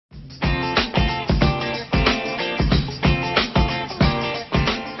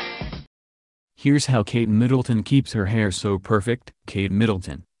Here's how Kate Middleton keeps her hair so perfect. Kate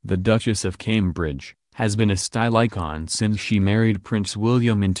Middleton, the Duchess of Cambridge, has been a style icon since she married Prince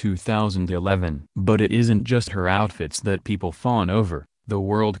William in 2011. But it isn't just her outfits that people fawn over. The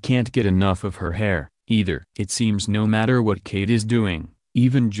world can't get enough of her hair, either. It seems no matter what Kate is doing,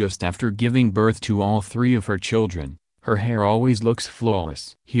 even just after giving birth to all three of her children, her hair always looks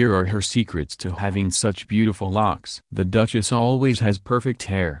flawless. Here are her secrets to having such beautiful locks. The Duchess always has perfect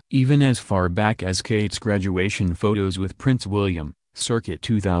hair. Even as far back as Kate's graduation photos with Prince William, circa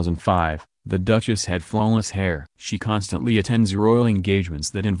 2005, the Duchess had flawless hair. She constantly attends royal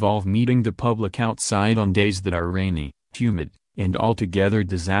engagements that involve meeting the public outside on days that are rainy, humid, and altogether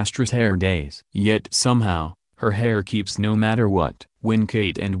disastrous hair days. Yet somehow, her hair keeps no matter what. When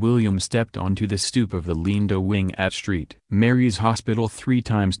Kate and William stepped onto the stoop of the Lindo wing at St. Mary's Hospital 3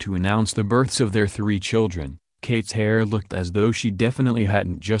 times to announce the births of their 3 children, Kate's hair looked as though she definitely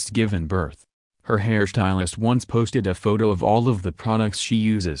hadn't just given birth. Her hairstylist once posted a photo of all of the products she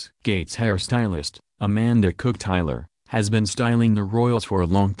uses. Kate's hairstylist, Amanda Cook Tyler, has been styling the royals for a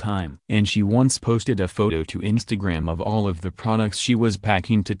long time. And she once posted a photo to Instagram of all of the products she was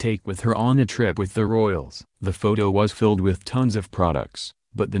packing to take with her on a trip with the royals. The photo was filled with tons of products,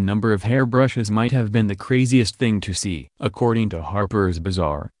 but the number of hairbrushes might have been the craziest thing to see. According to Harper's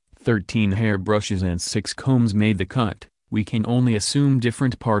Bazaar, 13 hairbrushes and 6 combs made the cut. We can only assume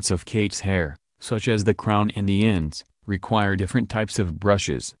different parts of Kate's hair, such as the crown and the ends, require different types of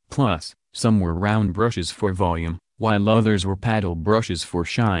brushes. Plus, some were round brushes for volume, while others were paddle brushes for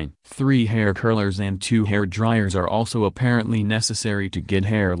shine. 3 hair curlers and 2 hair dryers are also apparently necessary to get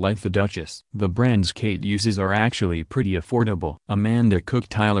hair like the Duchess. The brands Kate uses are actually pretty affordable. Amanda Cook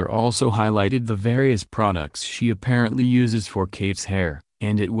Tyler also highlighted the various products she apparently uses for Kate's hair,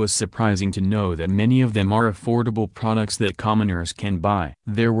 and it was surprising to know that many of them are affordable products that commoners can buy.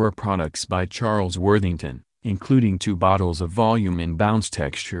 There were products by Charles Worthington, including 2 bottles of volume and bounce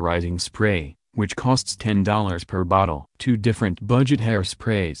texturizing spray, which costs $10 per bottle. 2 different budget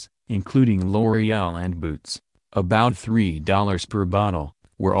hairsprays, including L'Oreal and Boots, about $3 per bottle,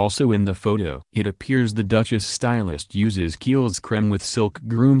 were also in the photo. It appears the Duchess stylist uses Kiehl's creme with silk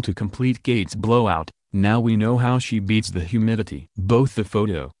groom to complete Kate's blowout. Now we know how she beats the humidity. Both the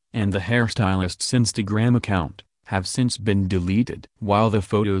photo, and the hairstylist's Instagram account, have since been deleted. While the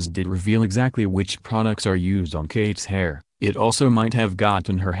photos did reveal exactly which products are used on Kate's hair, it also might have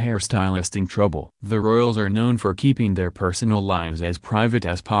gotten her hairstylist in trouble. The royals are known for keeping their personal lives as private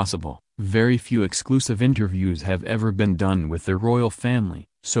as possible. Very few exclusive interviews have ever been done with the royal family,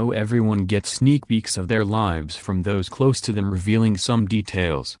 so everyone gets sneak peeks of their lives from those close to them, revealing some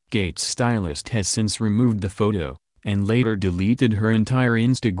details. Kate's stylist has since removed the photo, and later deleted her entire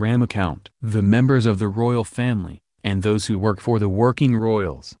Instagram account. The members of the royal family, and those who work for the working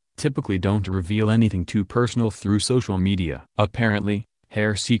royals, typically don't reveal anything too personal through social media. Apparently,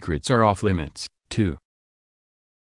 hair secrets are off limits, too.